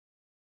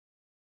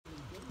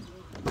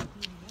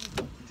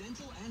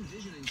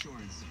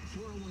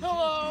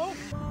Hello.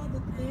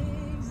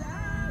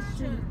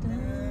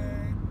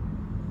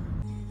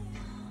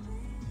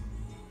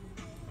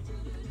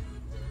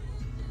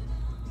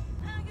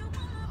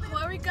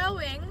 Where are we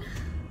going?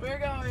 We're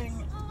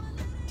going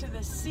to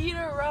the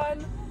Cedar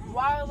Run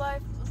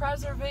Wildlife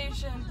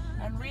Preservation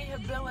and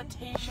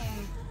Rehabilitation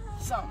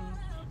something.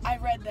 I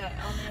read that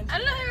on the internet. I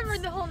don't know if I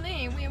remember the whole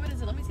name. Wait, what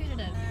is it? Let me see it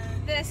again.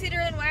 The Cedar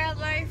Run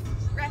Wildlife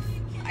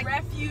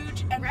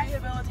Refuge and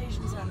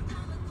Rehabilitation Center.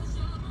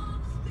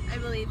 I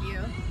believe you.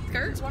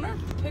 Gert? It's when our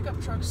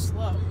pickup truck's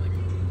slow. Like,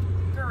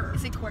 grr.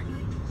 Is it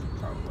Courtney?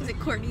 Probably. Is it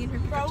Courtney and her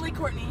pickup Probably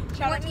Courtney.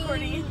 Shout out to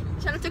Courtney.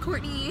 Shout out to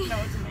Courtney. No,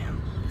 it's a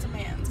man. It's a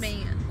man. It's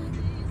man.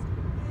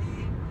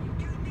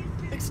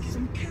 Excuse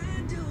me.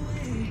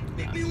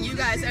 You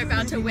guys are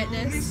about to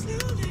witness.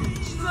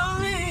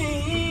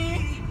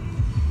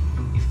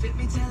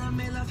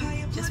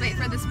 Just wait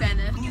for the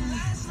Spanish.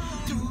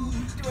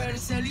 Tú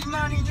eres el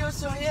imán y yo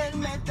soy el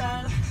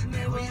metal.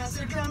 Me voy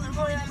acercando,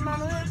 voy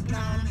armando el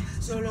plan.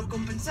 Solo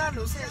con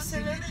pensarlo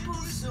se le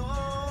puso.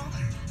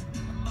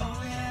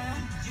 Oh yeah,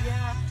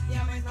 yeah.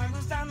 Ya me está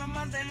gustando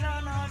más de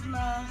lo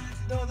normal.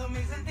 Todos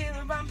mis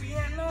sentidos van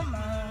pidiendo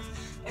más.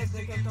 Esto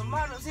hay que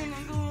tomarlo sin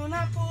ningún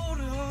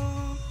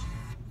apuro.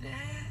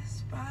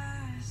 Despacito.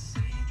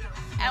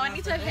 I want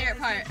you to hear it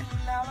part.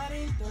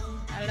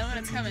 I don't know when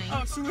it's coming.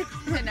 Oh, super.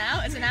 Is it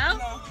now? Is it now?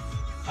 No.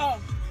 Oh.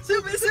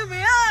 Super,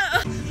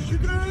 yeah!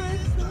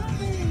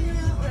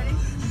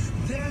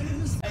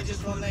 I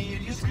just wanna hear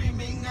you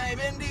screaming, ay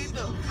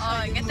bendito.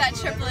 Oh, get that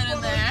triplet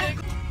in there.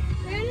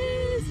 There it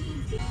is.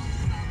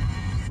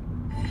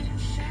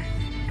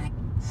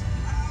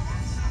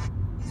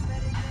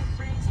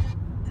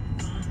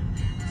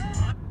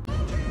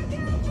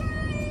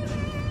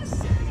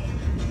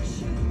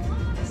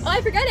 Oh,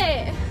 I forgot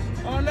it.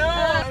 Oh no!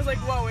 I was like,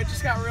 whoa, it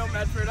just got real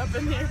Medford up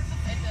in here.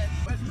 It did.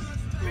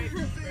 Wait,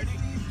 ready?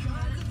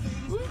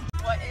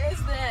 What is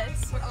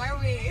this? Where are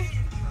we?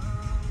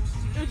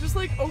 It just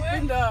like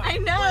opened up. I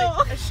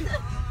know. Like,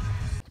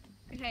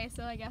 Okay,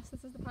 so I guess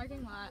this is the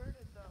parking lot.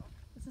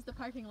 This is the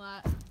parking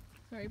lot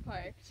where we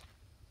parked.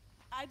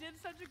 I did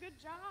such a good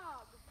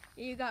job.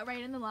 You got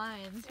right in the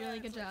lines. Really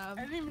good job.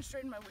 I didn't even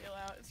straighten my wheel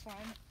out. It's fine.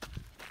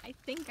 I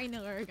think I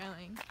know where we're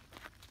going.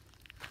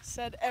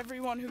 Said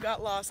everyone who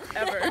got lost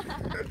ever. Look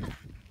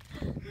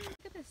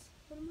at this.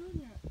 What am I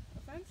looking at? A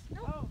fence?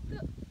 No. Oh.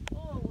 The-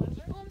 Oh, a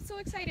lizard? Oh, I'm so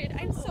excited.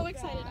 I'm so Hello,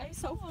 excited. I'm guys.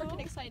 so Hello.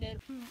 freaking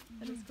excited.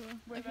 That is cool.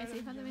 Way Okay, better so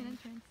you found the than main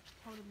entrance.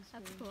 Hold on the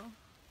That's screen. cool.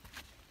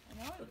 I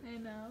know it. I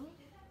know.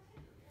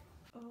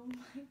 Oh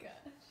my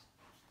gosh.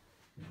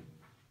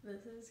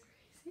 This is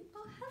crazy.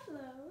 Oh,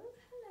 hello.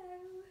 Hello.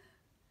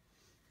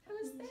 Who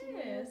is this?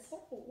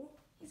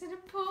 He's in a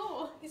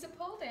pole. He's a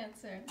pole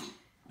dancer.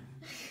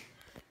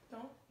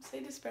 Don't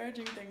say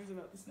disparaging things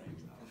about the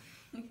snakes though.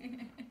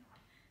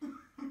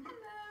 Hello.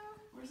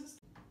 Where's this?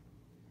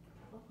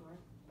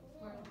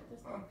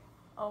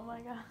 Oh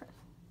my god.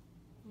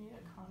 Need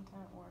a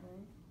content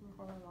warning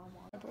before my mom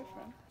wants my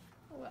boyfriend.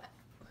 What?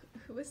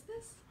 Who is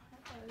this?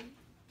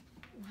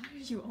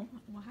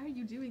 Why are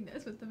you doing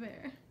this with the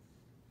bear?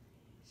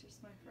 He's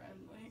just my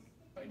friend, like,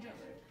 each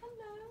other.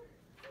 Hello.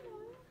 Hello.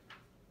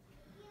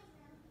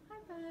 Hi,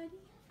 buddy.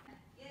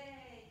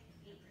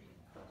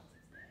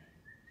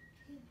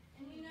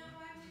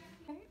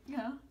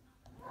 Yeah.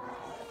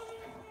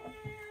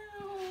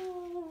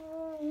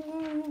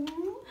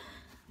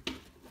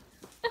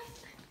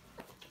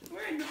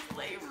 We're in the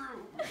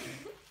playroom.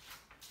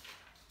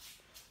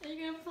 Are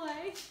you gonna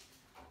play?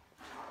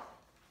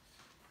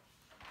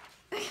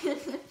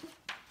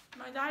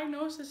 My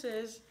diagnosis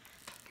is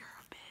you're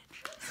a bitch.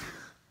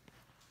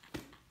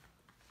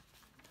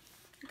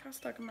 Look how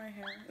stuck in my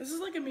hair. This is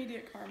like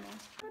immediate karma.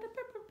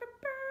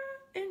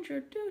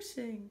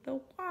 Introducing the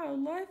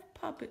Wildlife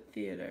Puppet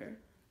Theater.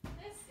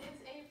 This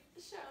is a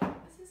show.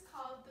 This is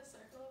called The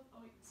Circle of... Oh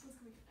wait, this one's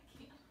gonna be...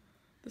 I can't.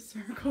 The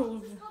Circle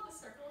of... This is called The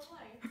Circle of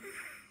Life.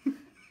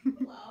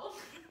 Hello.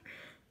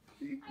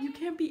 You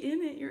can't be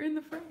in it. You're in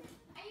the frame.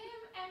 I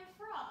am Anne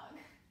Frog.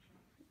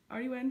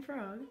 Are you in Frog?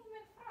 I am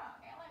Anne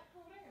Frog. I like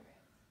cool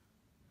rabbits.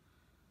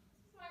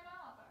 This is my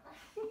mother.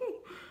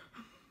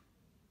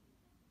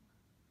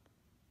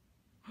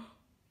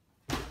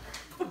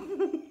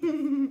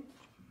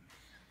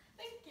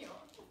 Thank you.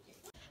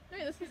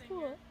 Wait, this is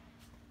cool.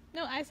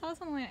 No, I saw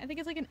something like I think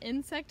it's like an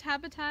insect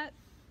habitat.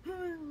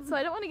 So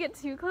I don't want to get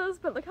too close,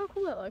 but look how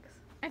cool it looks.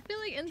 I feel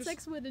like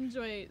insects would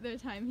enjoy their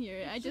time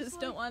here. I just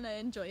don't want to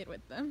enjoy it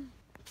with them.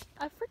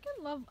 I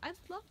love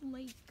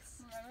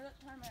lakes. Remember that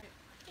time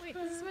Wait,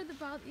 this is where the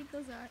bald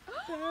eagles are.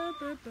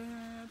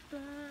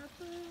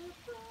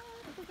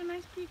 Look, a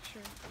nice picture.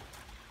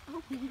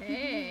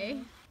 Okay.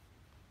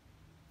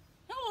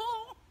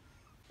 Hello.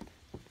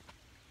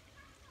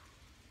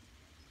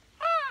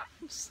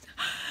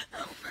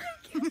 Oh my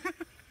god.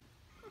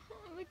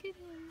 Oh, look at him.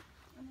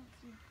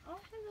 Oh,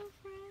 Hello,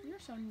 friend. you're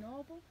so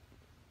noble.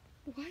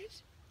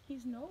 What?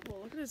 He's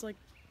noble. Look at his like.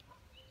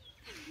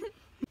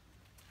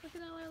 Look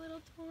at all our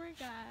little tour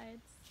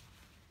guides.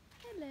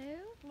 Hello.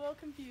 A little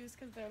confused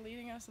because they're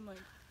leading us in like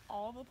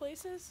all the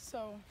places,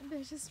 so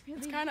They're just really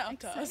it's kind of up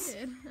to us.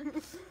 excited.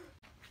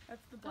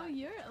 That's the Oh, black.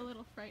 you're a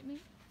little frightening.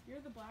 You're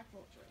the black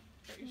vulture,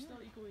 but you're still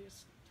equally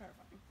as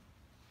terrifying.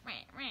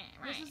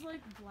 This This is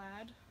like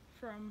Vlad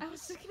from I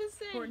was just gonna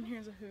say. Horton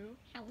Hears a Who.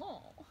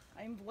 Hello.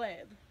 I'm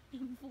Vlad.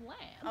 Vlad.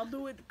 I'll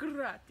do it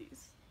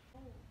gratis.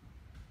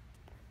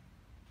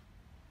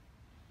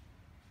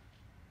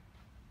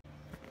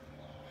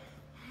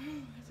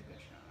 That's a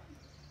good shot.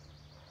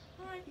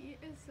 Hi. He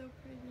is so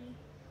pretty.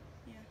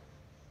 Yeah.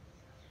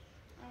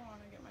 I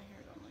want to get my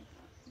hair done like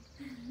that.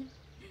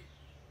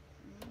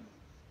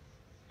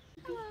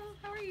 Hello,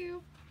 how are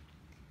you?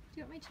 Do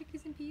you want my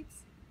chickies and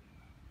peeps?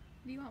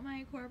 Do you want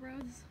my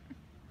Corbros?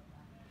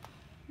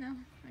 No?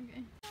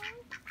 Okay.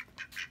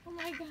 Oh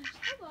my gosh,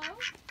 hello.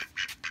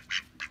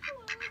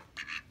 Hello.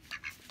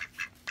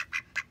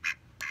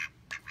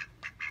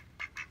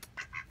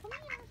 Come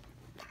here.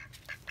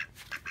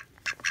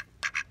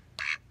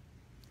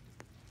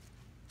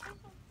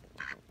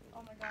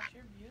 Oh my gosh,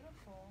 you're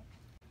beautiful.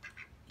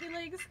 He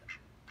likes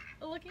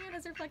looking at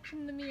his reflection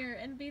in the mirror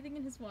and bathing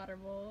in his water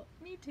bowl.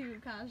 Me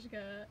too,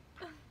 Kashka.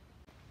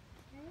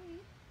 Hey,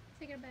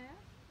 take a bath.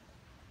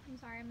 I'm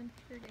sorry, I'm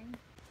intruding.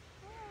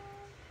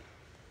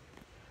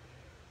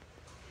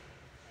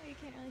 Oh, you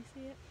can't really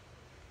see it.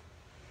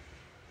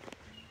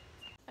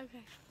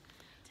 Okay.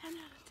 10 out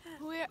of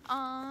 10. We're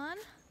on.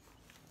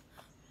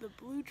 The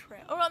blue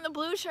trail. We're on the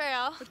blue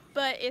trail,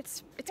 but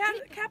it's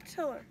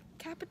Capitiller.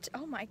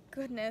 Oh my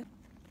goodness.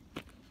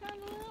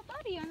 Found a little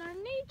buddy on our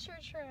nature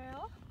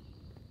trail.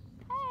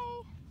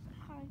 Hey.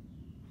 Hi.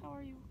 How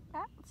are you?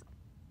 That's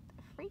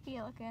freaky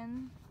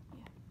looking.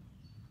 Yeah.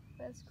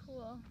 That's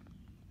cool.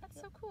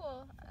 That's so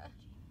cool.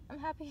 I'm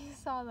happy you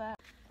saw that.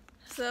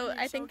 So I'm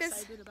I think so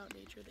this. excited about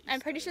nature that you I'm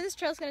pretty sure this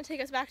trail's gonna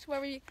take us back to where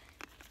we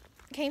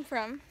came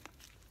from,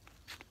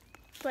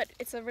 but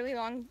it's a really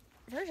long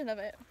version of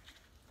it.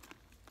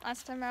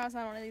 Last time I was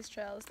on one of these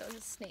trails, there was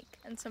a snake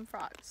and some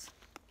frogs.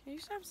 Can you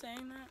stop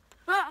saying that?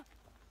 Ah!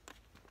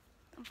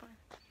 I'm fine.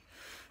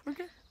 We're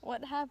good.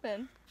 What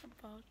happened? A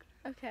bug.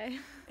 Okay.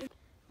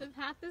 The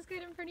path is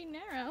getting pretty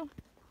narrow,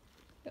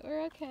 but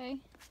we're okay.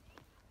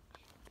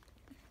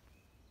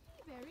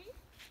 Hey, Barry.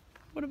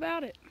 What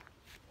about it?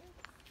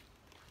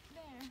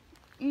 There.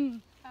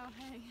 Oh,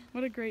 hey.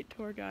 What a great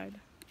tour guide.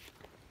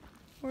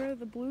 Where are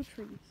the blue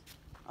trees?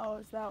 Oh,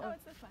 is that Oh, one?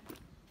 it's this way.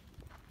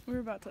 We're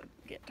about to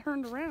get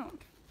turned around.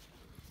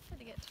 Had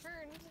to get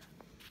turned.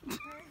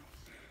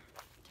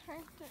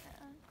 Turned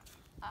around.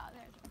 Ah,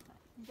 there's one.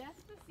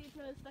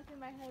 Despacito is stuck in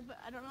my head, but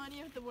I don't know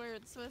any of the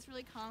words, so it's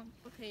really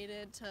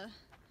complicated to.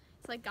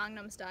 It's like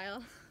Gangnam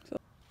Style.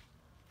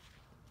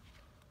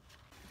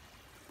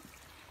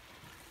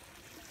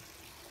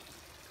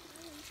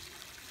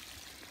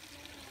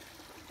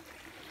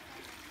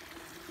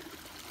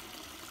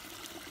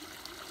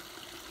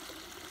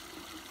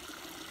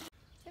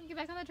 Sam, get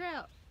back on the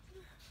trail.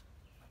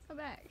 Let's go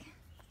back.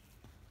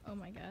 Oh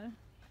my god.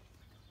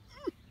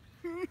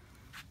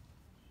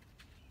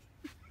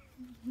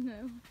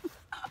 No.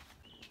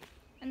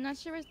 I'm not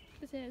sure what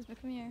this is,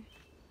 but come here.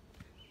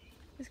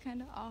 It's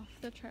kind of off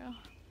the trail.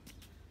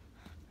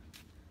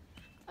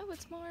 Oh,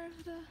 it's more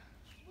of the...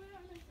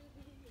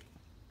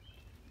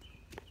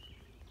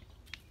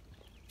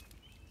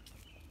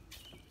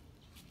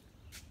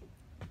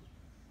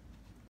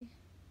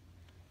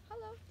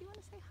 Hello, do you want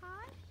to say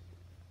hi?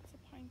 It's a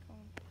pine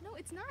cone. No,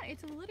 it's not.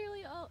 It's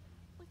literally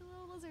like a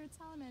little lizard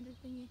salamander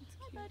thingy.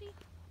 Hi, cute. buddy.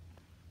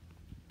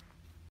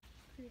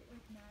 Create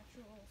like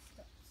natural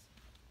steps.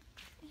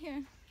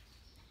 Here.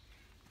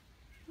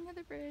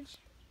 Another bridge.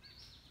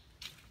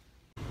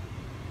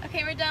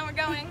 Okay, we're done. We're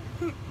going.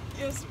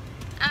 Yes.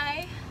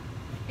 I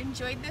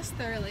enjoyed this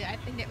thoroughly. I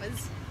think it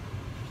was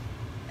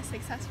a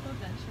successful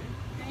adventure.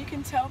 And you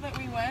can tell that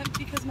we went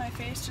because my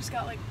face just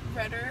got like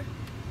redder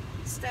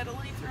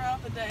steadily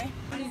throughout the day.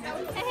 Hey,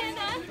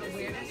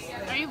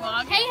 Hannah. Are you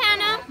vlogging? Hey,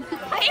 Hannah.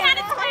 Hey,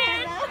 Hannah.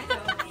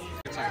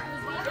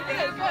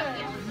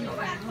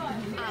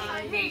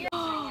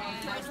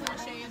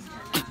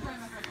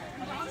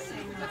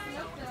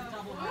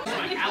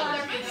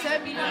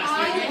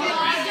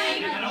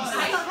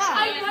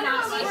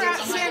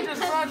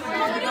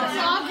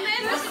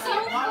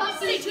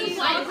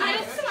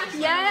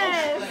 Yes.